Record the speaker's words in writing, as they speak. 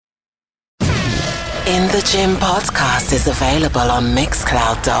In the Gym podcast is available on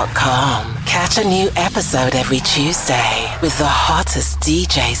Mixcloud.com. Catch a new episode every Tuesday with the hottest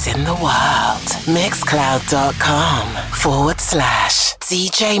DJs in the world.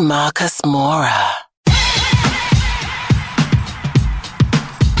 Mixcloud.com/DJ Marcus Mora.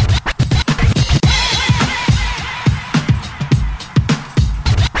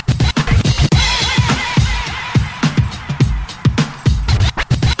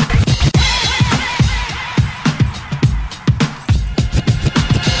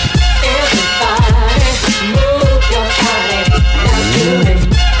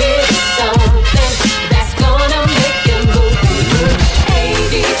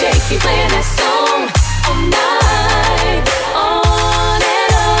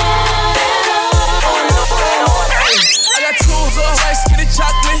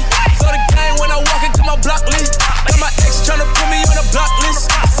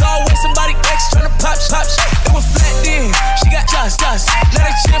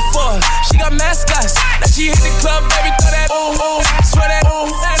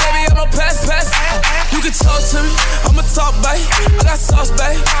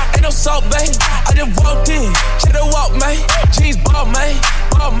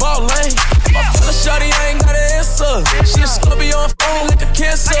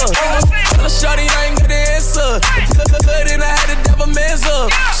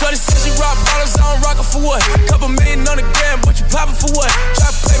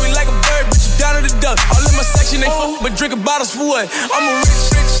 Drinking bottles for what? I'm a rich,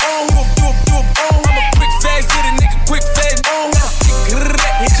 I'm a quick fast, hit a nigga quick fast.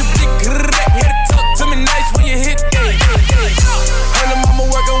 Hit your big, hit it, talk to me nice when you hit that. Her the mama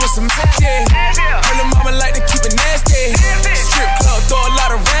working with some yeah. Her the mama like to keep it nasty. Strip club, throw a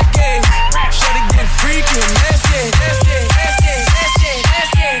lot of racket. Shawty get freaky and nasty.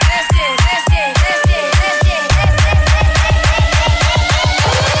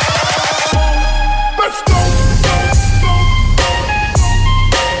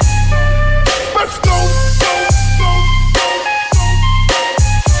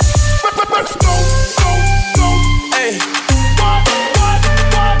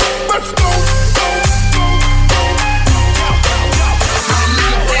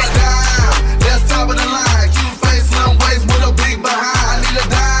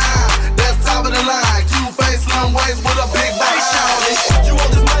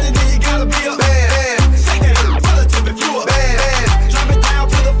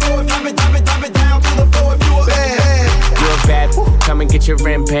 Your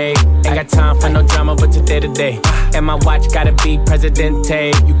rent paid. Ain't got time for no drama, but today. And my watch gotta be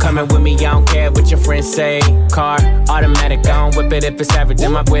Presidente. You coming with me, I don't care what your friends say. Car, automatic, I don't whip it if it's average.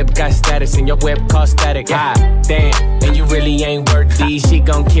 And my whip got status, and your whip cost static. Ah, damn, and you really ain't worthy. She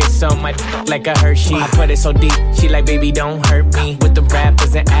gon' kiss on my like a Hershey. I put it so deep, she like, baby, don't hurt me. With the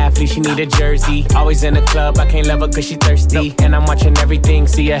rappers and athletes, she need a jersey. Always in the club, I can't love her cause she thirsty. And I'm watching everything,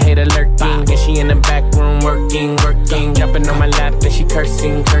 see a hater lurking. And she in the back room working. Jumping on my lap, and she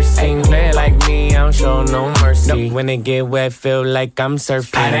cursing. Play it like me, I don't show no mercy. When it get wet, feel like I'm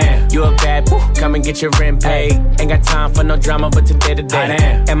surfing. You a bad boo, come and get your rent paid. Ain't got time for no drama, but today.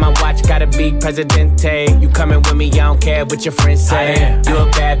 And my watch gotta be Presidente. You coming with me, I don't care what your friends say. You a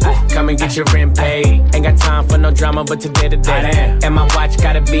bad boo, come and get your rent paid. Ain't got time for no drama, but today. And my watch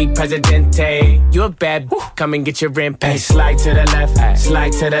gotta be Presidente. You a bad boo, come and get your rent paid. Slide to the left,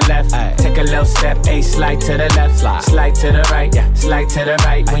 slide to the left. Take a little step, slide to the left, slide to the right, slide to the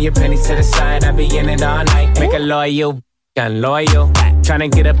right. When your pennies to the side, I be in it all night. Make a loyal, loyal. Tryna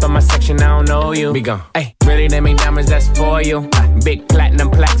get up on my section, I don't know you. Be gone. Ay, really, they make diamonds, that's for you. Big platinum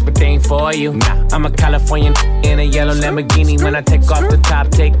plaques, but they ain't for you. Nah, I'm a Californian in a yellow Lamborghini. When I take off the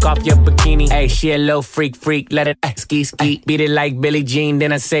top, take off your bikini. Ay, she a little freak, let it ski. Beat it like Billie Jean,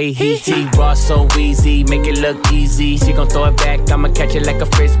 then I say he-tee. Raw so easy, make it look easy. She gon' throw it back, I'ma catch it like a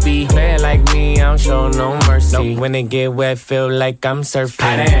frisbee. Play it like me, I don't show no mercy. When it get wet, feel like I'm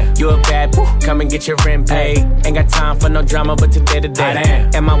surfing. You a bad boo, come and get your rent paid. Ain't got time for no drama, but today.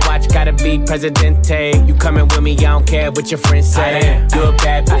 And my watch gotta be Presidente. You coming with me, I don't care what your friends say. You a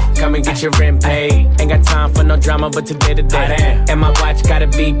bad boo, come and get your rent paid. Ain't got time for no drama, but today. And my watch gotta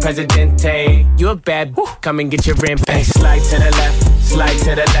be Presidente. You a bad boo, come and get your rent paid. Slide to the left, slide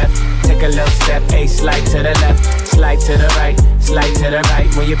to the left. Take a little step, slide to the left, slide to the right, slide to the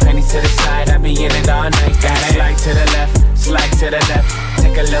right. When your pennies to the side, I be in it all night. Gotta slide to the left, slide to the left.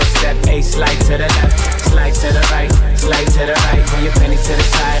 Take a little step, slide to the left, slide to the right, slide to the right. When your pennies to the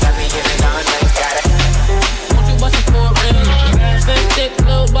side, I be in it all night. Got it. Won't you bust it for a minute? Slim thick,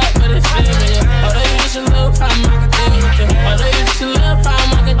 little butt, but it's feeling you. Although you just a little problem, I can deal with you. Although you just a little problem,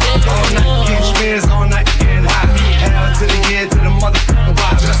 I can deal with you. All night, catch fans on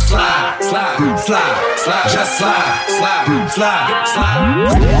slide, slide, slide, slide.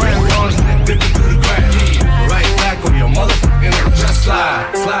 Around corners and then dip it through the crack. Right back on your motherfucking ass. Just slide,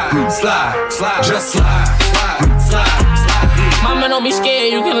 slide, slide, slide. Just slide, slide, slide, slide. Mama, don't be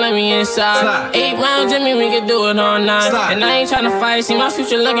scared, you can let me inside. Slide. 8 rounds in me, we can do it all night. Slide. And I ain't tryna fight, see my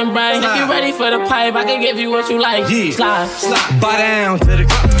future looking bright. Slide. If you ready for the pipe, I can give you what you like. Yeah. Slide, slide. Bow down to the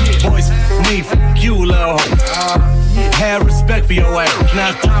boys, me, you little hoe. Have respect for your ass. Now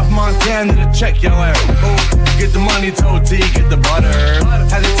it's time for Montana to check your ass. Get the money, told T, get the butter.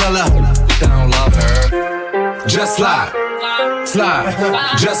 Had to tell her, I don't love her. Just slide, slide,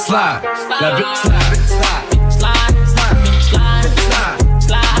 just slide. That bitch slide, slide, slide, slide, slide,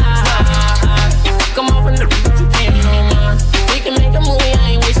 slide. Come on from the but you can't no more. We can make a movie,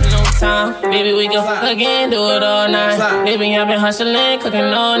 I ain't wasting no time. Baby, we can fuck again, do it all night. Baby, I've been hustling,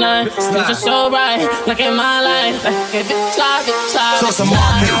 cooking all night. You're just so bright, look at my life. Like, slide, slide. So some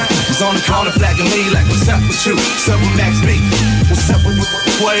market is on the corner flagging me like, what's up with you? What's up with Max B? What's up with the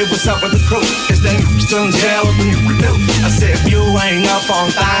boy? What's up with the crew? Is that still in jail with you? I said, if you ain't up on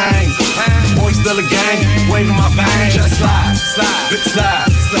things, boy, still a gang, waving my veins. Just slide, slide, big slide,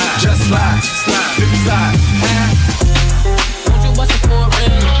 slide. Just slide, slide, big slide. Won't you watch it for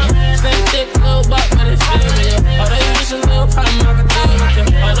real? Slim thick, little butt, but it's real. Although you just a little problem, I can deal with you.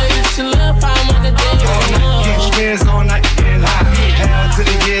 Although you just a little problem, I can deal with you. Getting spins all night, getting high. Hell to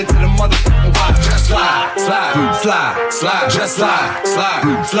the year, to the motherfucking watch. Just slide, slide, slide, slide. Just slide,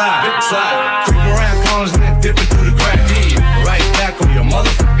 slide, slide, slide. Creep around corners and then dip it through the crack. Right back on your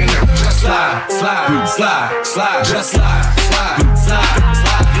motherfucking ass. Just slide, slide, slide, slide. Just slide, slide, slide,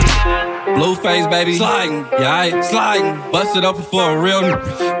 slide. Blueface, baby, sliding, yeah, I sliding. Busted up for a real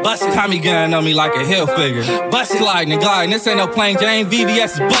busted. Tommy gun on me like a hill figure. Busted, sliding and gliding. This ain't no plain Jane.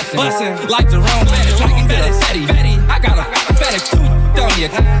 VVS is busting, like the wrong lettuce. Like a fatty. I got a fetish tooth on you,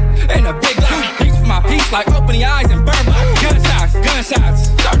 and a big reach for my piece. Like open the eyes and burn my gunshots.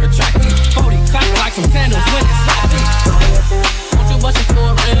 Start to track me, 40 clapping like some candles when it's sloppy. Won't you bust it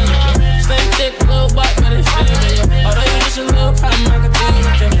for real? Slim thick, little butt, but it's real. Although you just a little problem, I can deal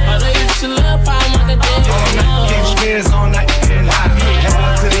with you. Although you just a little problem, I can deal with you. Getting spins all night, getting high.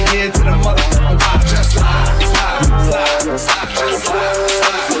 Hell to the year, to the motherfucking watch. Just slide, slide, slide, slide, just slide,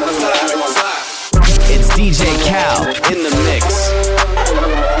 slide, slide, slide. It's DJ Cal in the mix.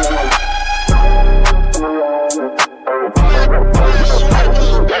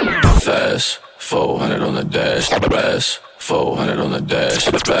 Fast, 400 on the dash, fast, 400 on the dash,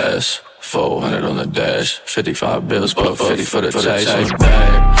 fast, 400 on the dash, 55 bills, but 50 for the taste.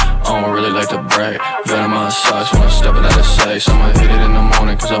 Bag, I don't really like to brag. Venom my socks when I'm stepping out of safe. I'ma hit it in the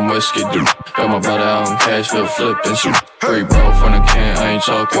morning cause I'm whiskey, dude. Got my brother out in Cashville flipping shit. Free bro from the can, I ain't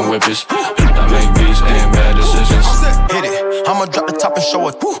talking whippets. I make beats and bad decisions. Hit it, I'ma drop the top and show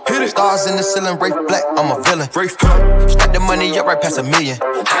it. Hit it. Stars in the ceiling, Rafe Black, I'm a villain. Stack the money up right past $1 million.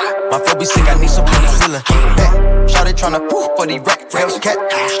 My flow be sick, I need some penicillin. Shawty tryna for the rack, rails cat.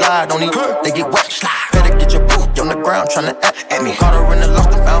 Slide on these, they get wet. Better get your boo on the ground tryna at me. Caught her in the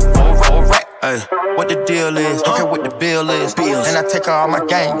loft, I found 4 rack. Ay, what the deal is, don't care what the bill is. And I take all my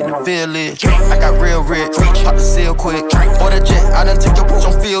gang in the village. I got real rich, pop the seal quick. Or the jet, I done take your boots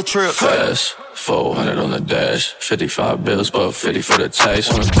on field trips. Fast, 400 on the dash, 55 bills, but 50 for the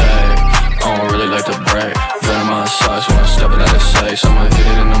taste on the bag. I don't really like to brag. Venom my socks when I'm stepping out of safe. I'ma hit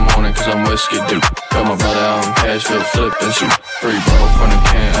it in the morning cause I'm whiskey, dude. Got my brother out in Cashville flipping shit. Free bro from the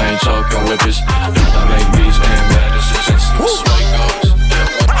can, I ain't talking whippets. I make beats and bad decisions. Sway goes.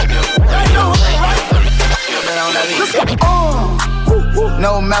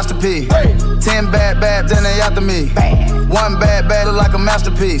 No masterpiece. 10 bad, then they after me. One bad look like a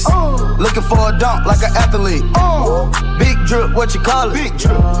masterpiece. Looking for a dunk like an athlete. Big drip, what you call it? Big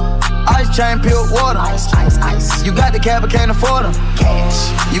drip. Ice chain, pure water. Ice. You got the cab, but can't afford them.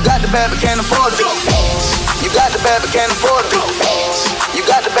 Cash. You got the bad, but can't afford it. You got the bad, but can't afford it. You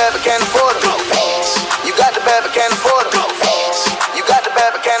got the bad, but can't afford it. You got the bad, but can't afford it. You got the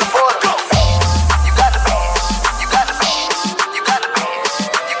bad, but can't afford it.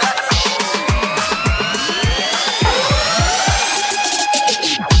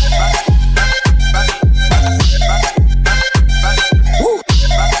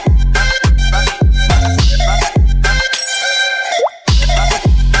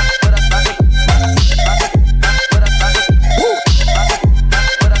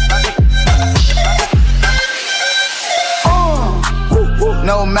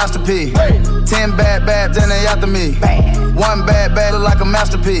 Masterpiece. 10 bad, then they after me. One bad look like a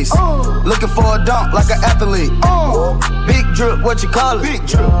masterpiece. Looking for a dunk like an athlete. Big drip, what you call it? Big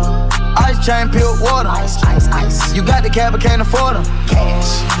drip. Ice chain, pure water. Ice. You got the cab, but can't afford them.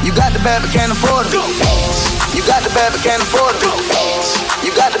 Cash. You got the bad, but can't afford them. Cash. You got the bad, but can't afford them. Cash.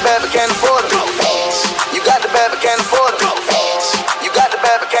 You got the bad, but can't afford them. Cash. You got the bad, but can't afford them. Cash. You got the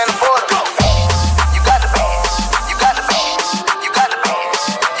bad, but can't afford them. You got the bad. You got the bad. You got the bad.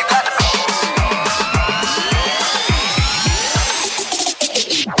 You got the bad.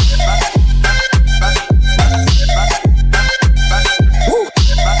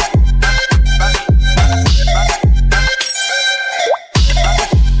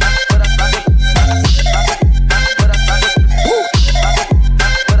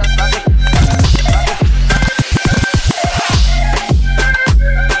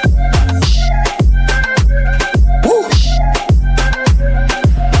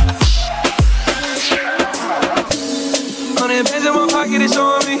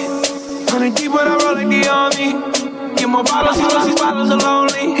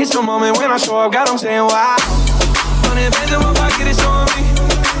 God, I'm saying why. 100 bands in my pocket, it's on me.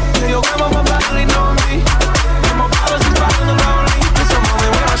 Tell your grandma my body know me. And my bottles, these bottles are lonely. It's a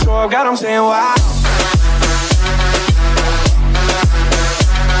moment when I show up, God, I'm saying why.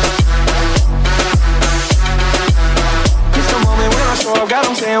 It's a moment when I show up, God,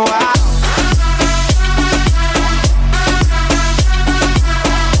 I'm saying why.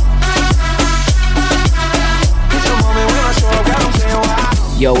 It's a moment when I show up, God, I'm saying why.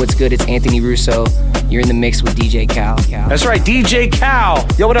 Yo, what's good? It's Anthony Russo. You're in the mix with DJ Cal. That's right, DJ Cal.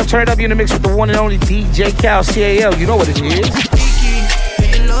 Yo, what up? Turn it up. You're in the mix with the one and only DJ Cal, CAL. You know what it is. Do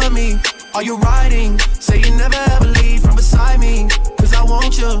you love me? Are you riding? Say you never ever leave from beside me. Cause I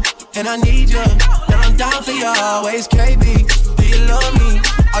want you, and I need you. And I'm down for you always, KB. Do you love me?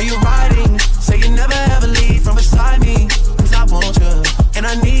 Are you riding? Say you never ever leave from beside me. Cause I want you, and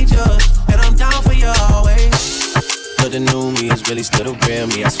I need you. And I'm down for you always. But the new me is really still the real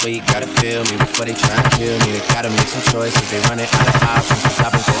me. I swear you gotta feel me before they try and kill me. They gotta make some choices. They running out of options. I'm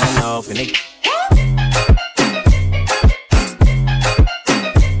stopping going off and they...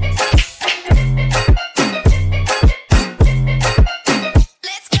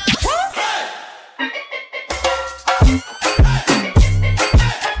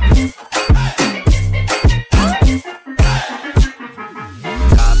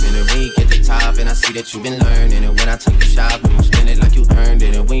 That you've been learning, and when I take you shopping, you spend it like you earned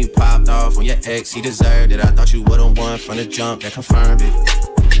it. And when you popped off on your ex, he deserved it. I thought you would've won from the jump, that confirmed it.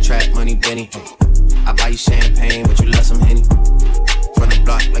 Trap money, Benny. I buy you champagne, but you love some Henny. From the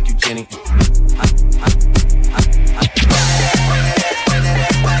block like you Jenny.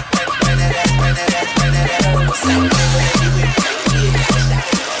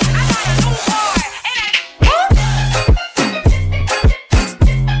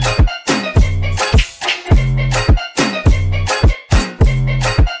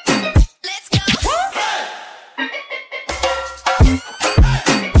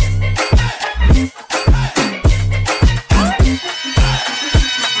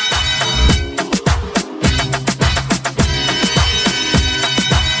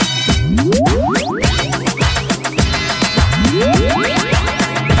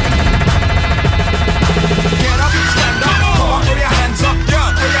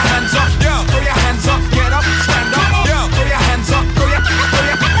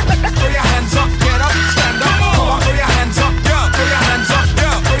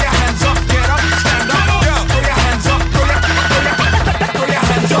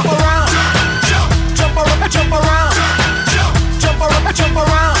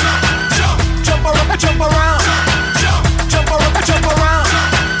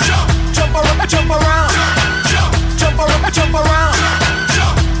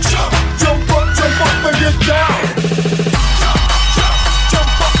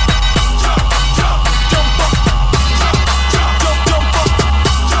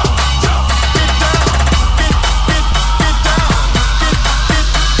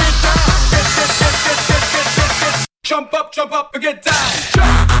 Jump up and get down.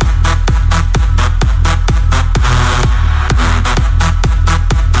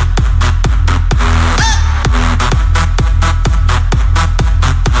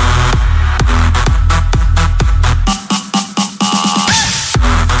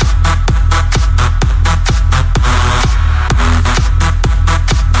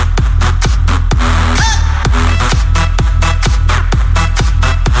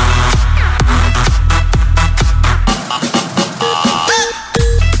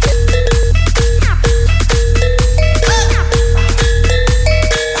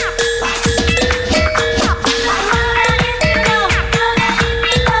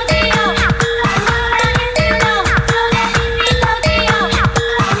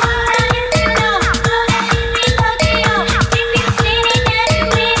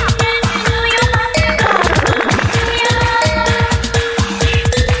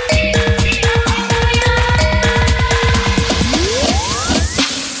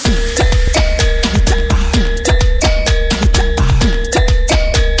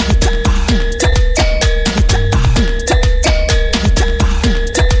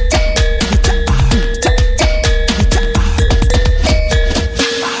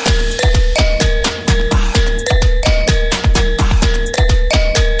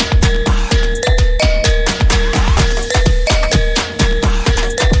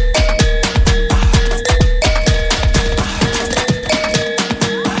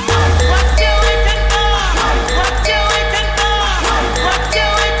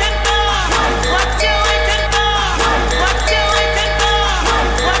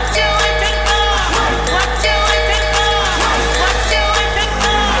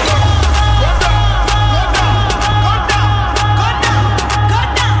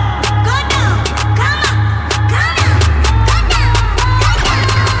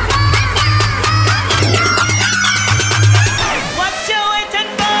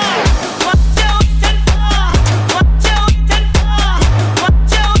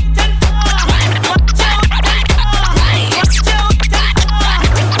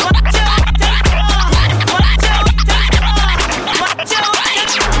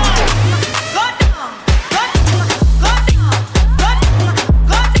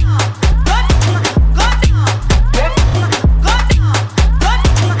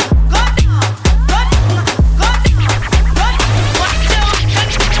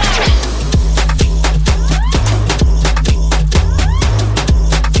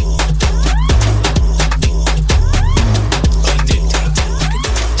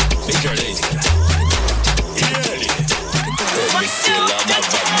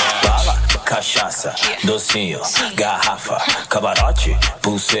 cachaça, docinho, garrafa, camarote,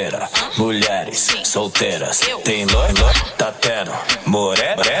 pulseira, mulheres solteiras. Tem loiro, tá tendo,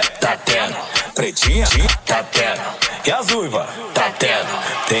 morena, tá tendo, pretinha, tá tendo, e as uivas, tá tendo.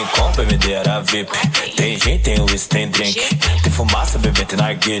 Tem compra, medeira VIP, tem gin, tem whisky, tem drink, tem fumaça, bebê, tem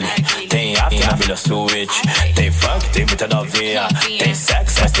narguilha, tem ave na Vila Suíte, tem funk, tem muita novinha, tem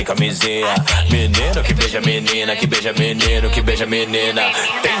sexo, mas tem camisinha. Menino que beija menina, que beija menino, que beija menina.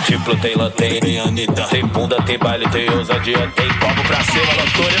 Tem diplo, tem lã, tem Anitta, tem bunda, tem baile, tem ousadia, tem copo pra cima,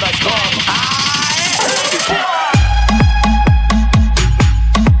 loucura e nós como.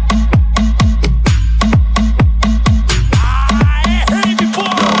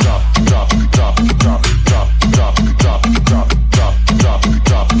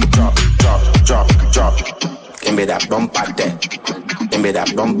 Give me that bombate, give me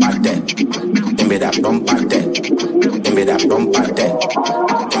that bombate, give me that bombate, give me that bombate,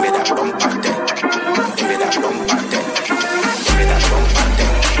 give me that bombate, give me that bombate, give me that bombate,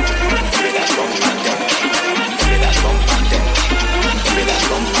 give me that bombate, give me that bombate, give me that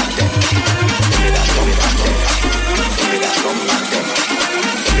bombate, give me that bombate, give me that bombate,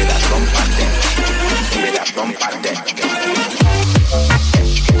 give me that bombate, give me that bombate.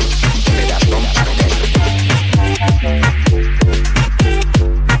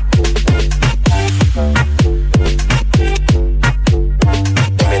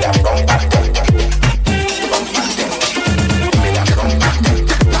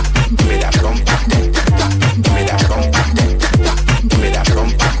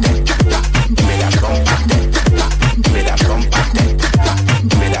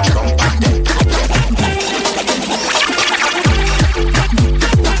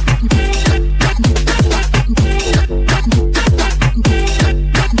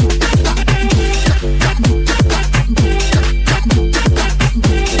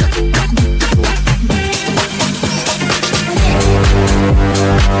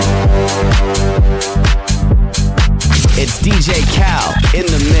 It's DJ Cal in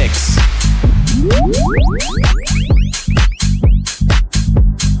the mix.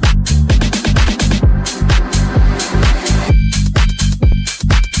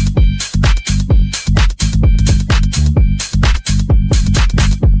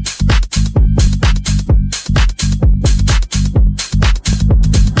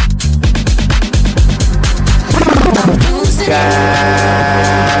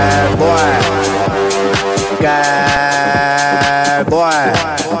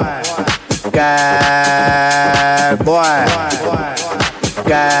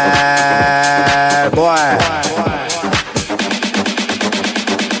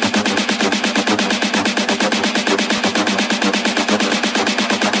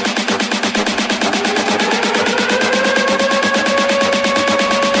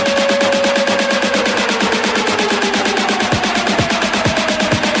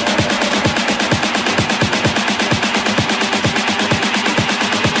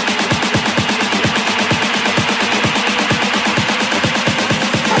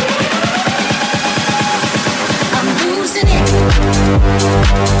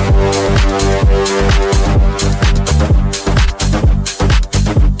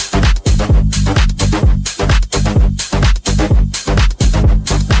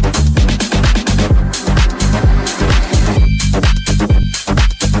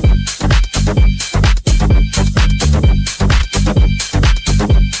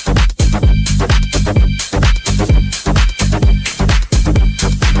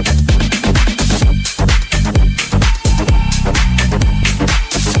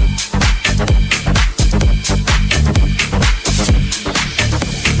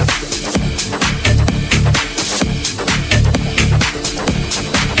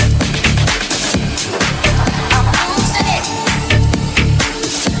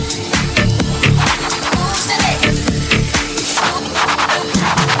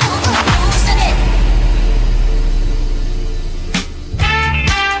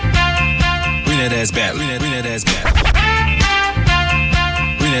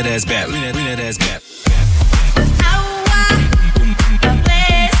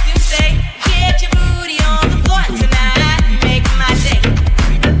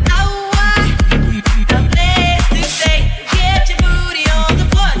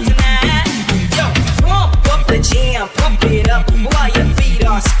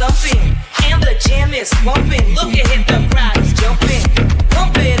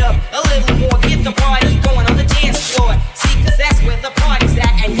 Party's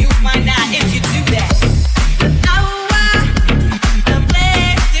at, and you find out if you do that.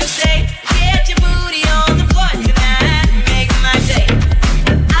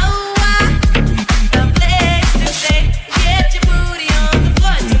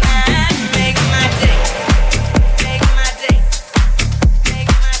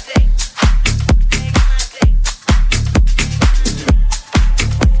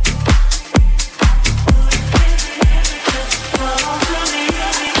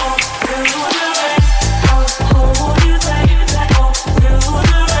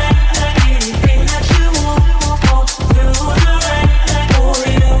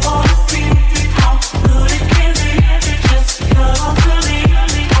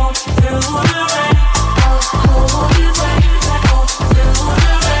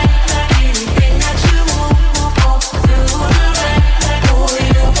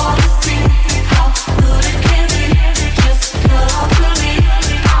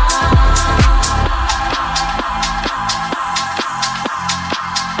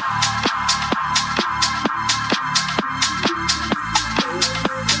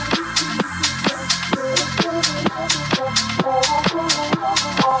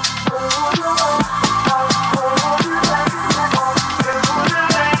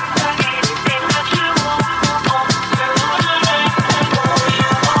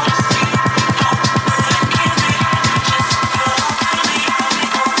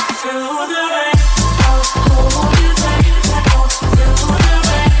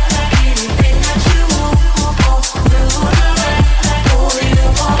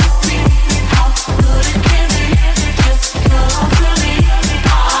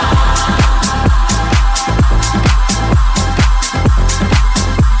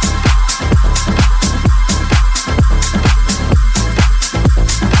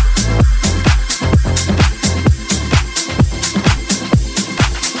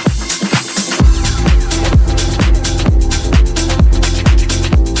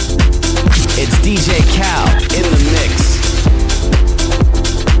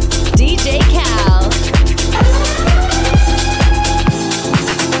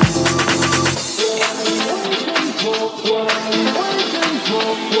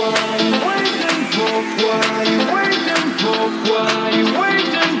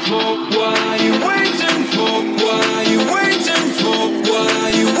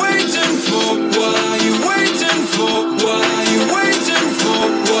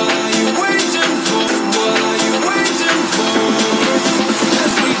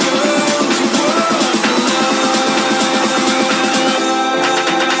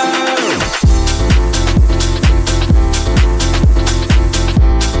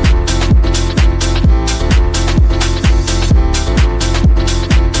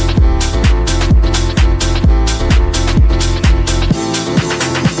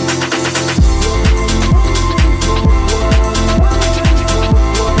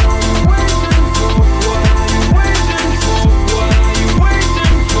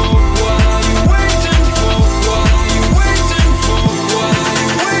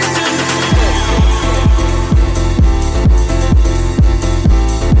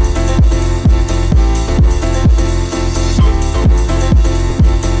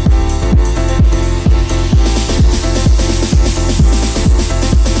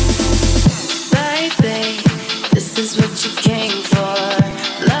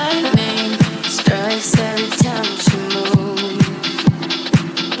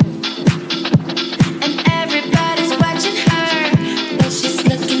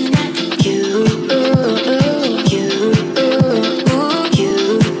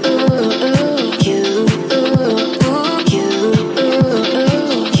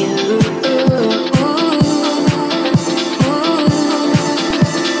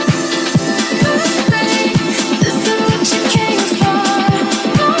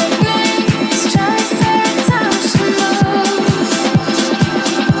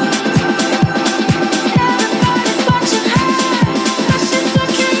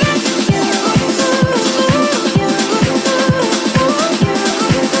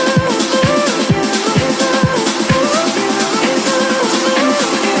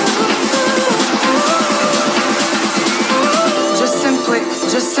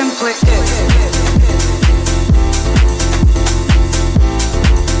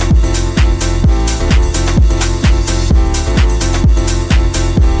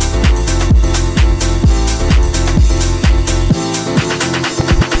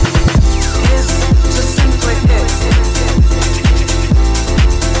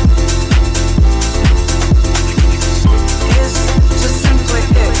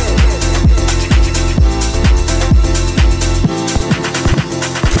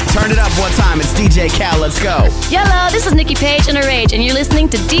 go. Hello, this is Nikki Page in a Rage, and you're listening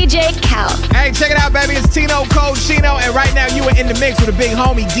to DJ Cal. Hey, check it out, baby. It's Tino Cold Chino, and right now you are in the mix with a big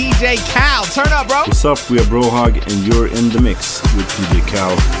homie, DJ Cal. Turn up, bro. What's up? We are Brohog, and you're in the mix with DJ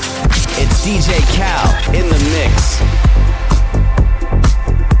Cal. It's DJ Cal in the mix.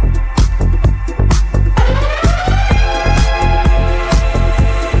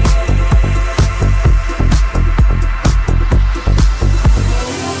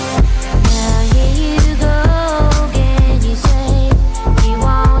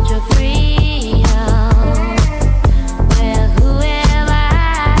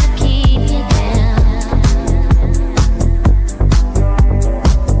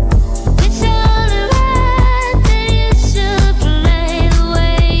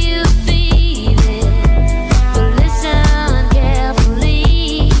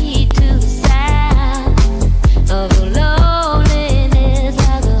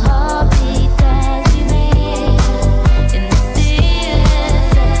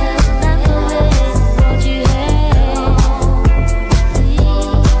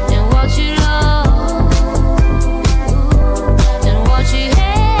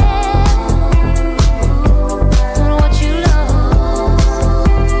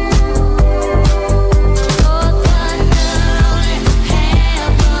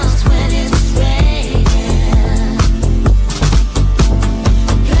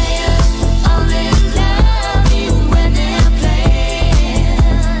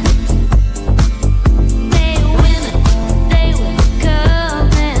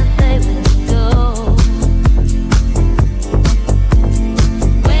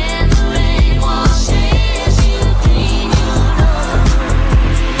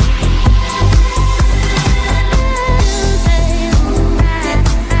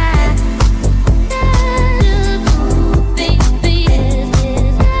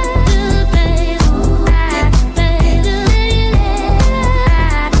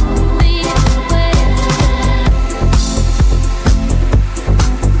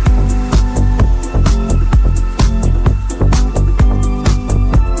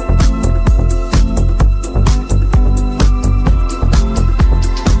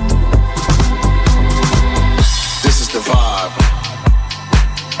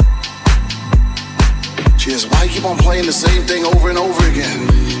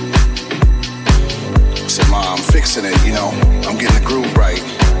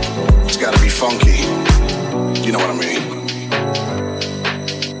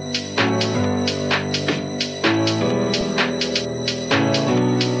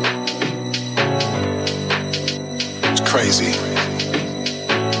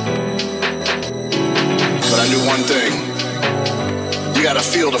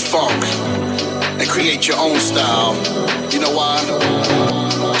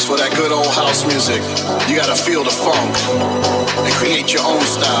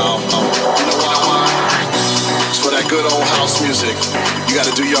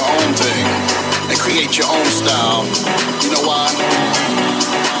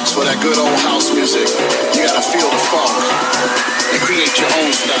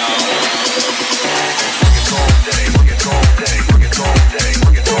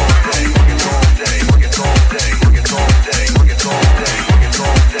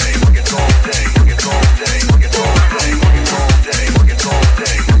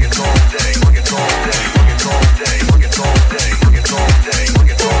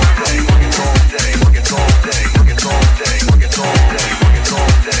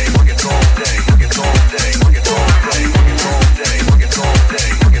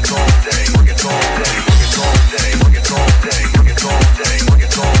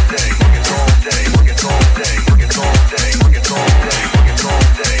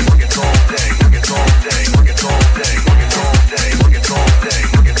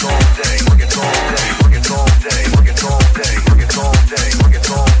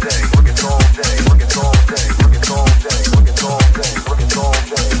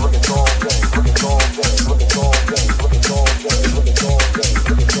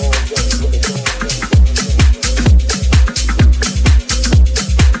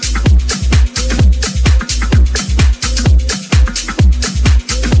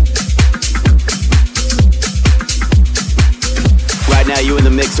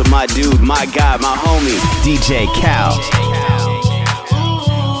 My dude, my guy, my homie, DJ Cal.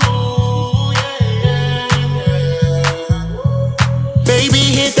 Baby,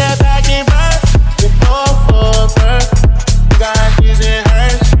 hit that back and forth. With both for her. Got his and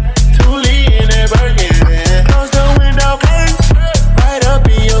hers. Truly in that Birkin. Close the window curtains. Right up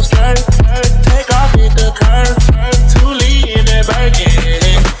in your skirt. Take off, hit the curve. Truly in that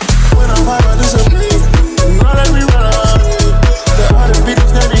Birkin. When I'm hot, this a bleed.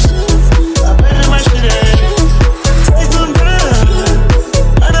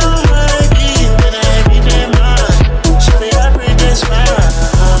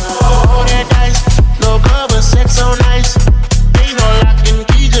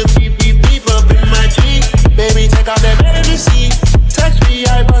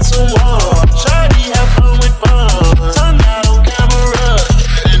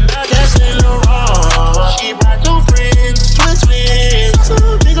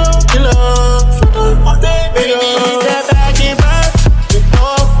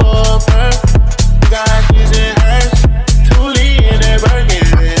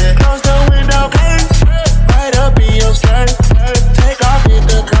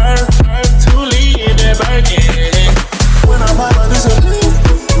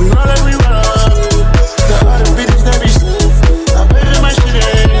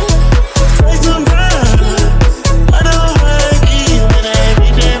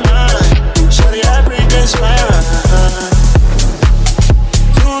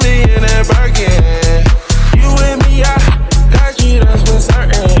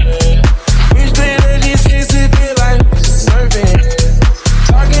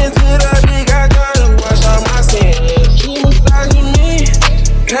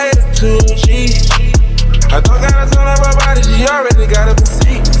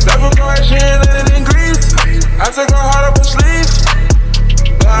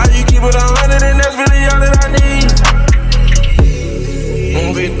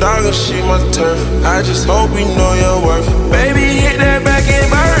 big dog and she my turf. I just hope you know your worth. Baby, hit that back and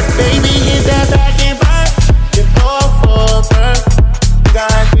burn. Baby, hit that back and burn. Get all for a burn.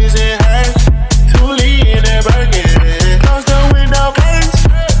 Got this in her. Toolie in that burger. Close the window, please.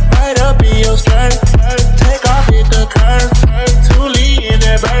 Right up in your skirt. Take off, hit the curve. Toolie in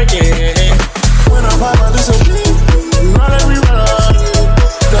that burger. When I'm pop, I do some shit. You know that we run up.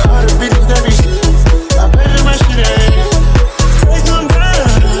 The other bitches that be shit. I pay them my shit. Take some time.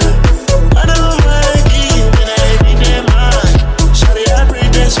 I don't like it when I ain't that much. Shawty, I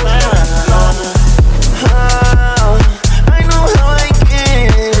bring that smile. I know how I can.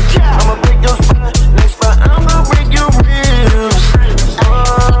 I'ma break your spine. Next spot, I'm gonna break your ribs.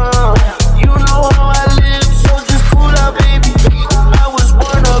 You know how I live, so just pull up, baby. I was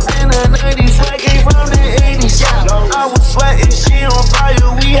born up in the 90s, I came from the 80s. I was sweating, she on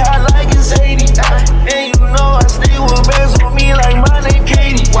fire, we hot like it's 80. And you know I stay with bands on me like my name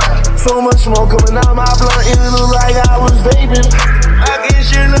Katie. So much smoke coming out my blunt, it look like I was vaping. I get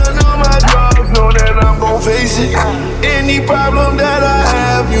shit none of my dogs know that I'm gon' face it. Any problem that I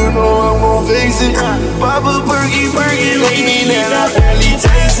have, you know I'm gon' face it. Pop a perky, lady, that I barely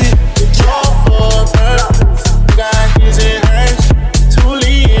taste it. All for purpose, got his and hers.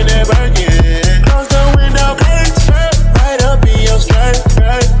 Toolie in that burger. Close the window, please. Right up in your skirt.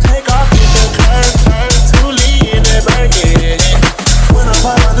 Take off, hit the curve. Toolie in that burger. When I'm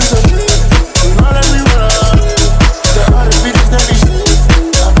pop, I do some shit. You know that we run up. The other bitches that be shit.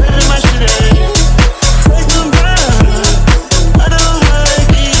 I pay them my shit. Take some time. I don't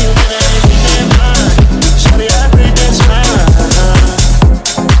like it when I ain't that much. Shawty, I bring that smile.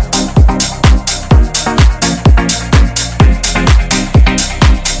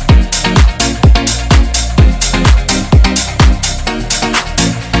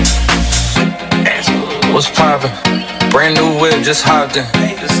 What's poppin'? Brand new whip, just hopped in.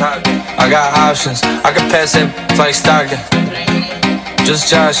 I got options, I can pass it like Stockton. Just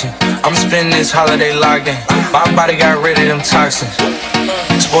joshing, I'm spending this holiday locked in. My body got rid of them toxins.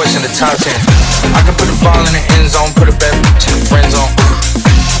 Sports in the top 10. I can put the ball in the end zone, put a bad bitch in the friend zone.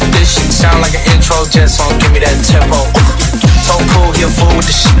 This shit sound like an intro jet song, give me that tempo. Told Cool, he a fool with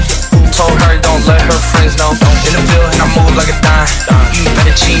the shit. Told her don't let her friends know. In the building, I move like a dime. Eating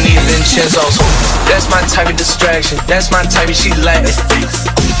fettuccine, Vincenzo's. That's my type of distraction. That's my type of she Latin.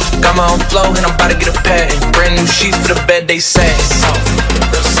 Got my own flow and I'm about to get a patent. Brand new sheets for the bed, they satin.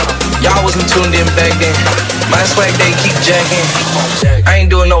 Y'all wasn't tuned in back then. My swag, they keep jacking. I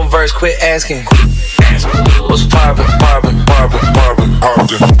ain't doing no verse, quit asking. What's poppin', poppin', poppin', poppin',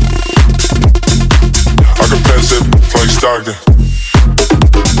 poppin'? I can pass it like Stockton.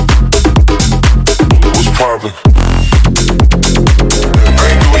 What's poppin'? I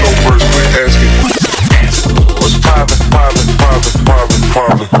ain't doing no verse, quit asking. What's poppin', poppin', poppin', poppin',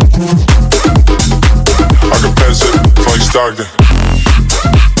 poppin'? I can pass it like Stockton.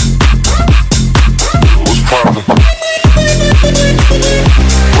 What's poppin'?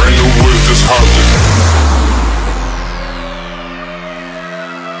 Brand new whip, just hopped in.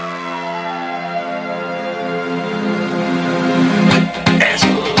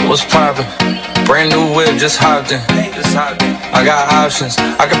 What's poppin'? Brand new whip, just hopped in. I got options,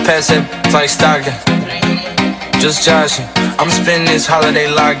 I can pass it like Stockton. Just joshing, I'm spending this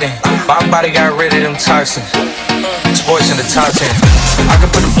holiday locked in. My body got rid of them toxins. Sports in the top 10. I can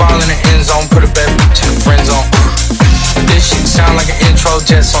put the ball in the end zone, put a bad bitch in the friend zone. This shit sound like an intro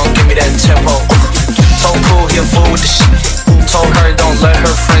jet song, give me that tempo. Told Cool, he a fool with the shit. Told her don't let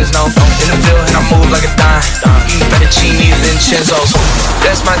her friends know. In the building, I move like a dime. Eating fettuccine, Vincenzo's.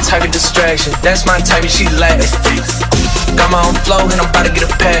 That's my type of distraction. That's my type of she Latin. Got my own flow and I'm about to get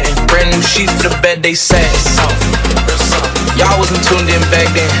a patent. Brand new sheets for the bed, they satin. Y'all wasn't tuned in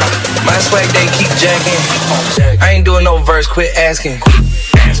back then. My swag, they keep jacking. I ain't doing no verse, quit asking.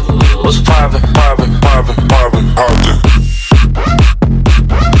 What's poppin', poppin', poppin', poppin', poppin'?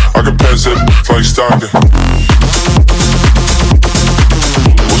 I can pass it like Stockton.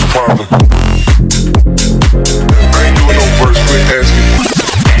 What's poppin'? I ain't doing no verse, quit asking.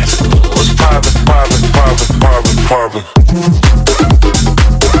 What's poppin', poppin', poppin', poppin', poppin'?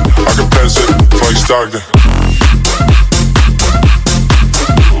 I can pass it like Stockton.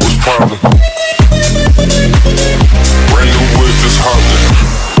 What's poppin'? Brand new whip, just hopped in.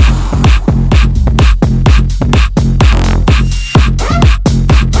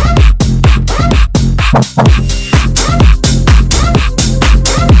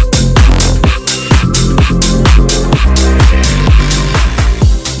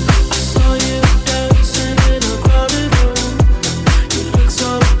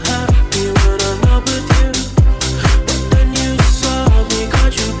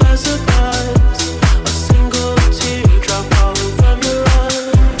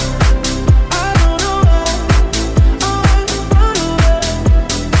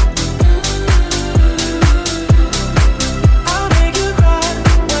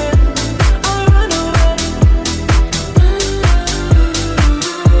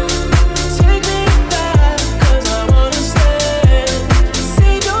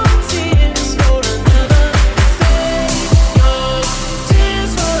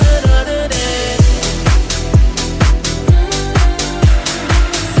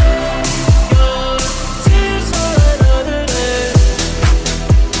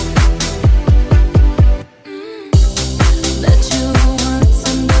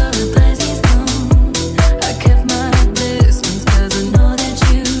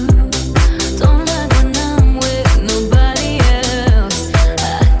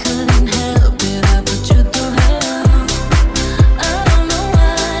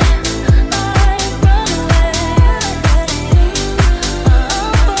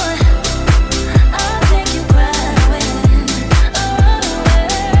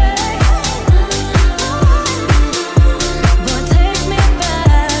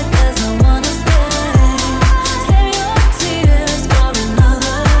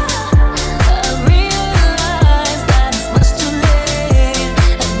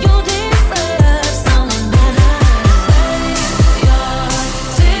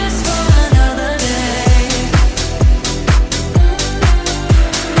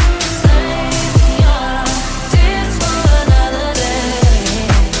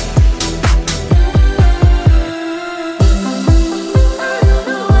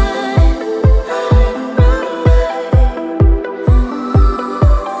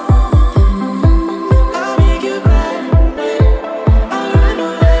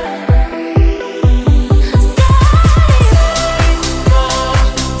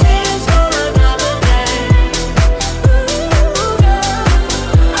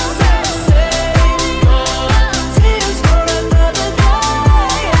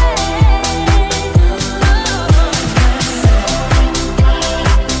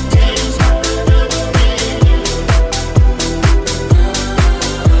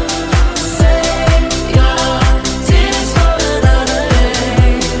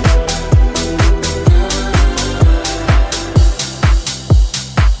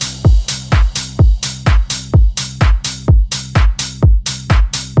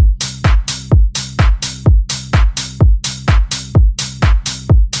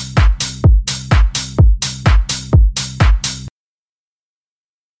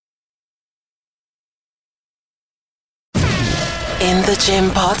 In the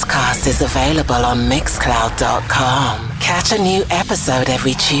Gym podcast is available on Mixcloud.com. Catch a new episode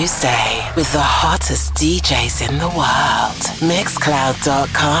every Tuesday with the hottest DJs in the world.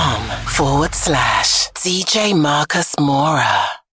 Mixcloud.com/DJ Marcus Mora.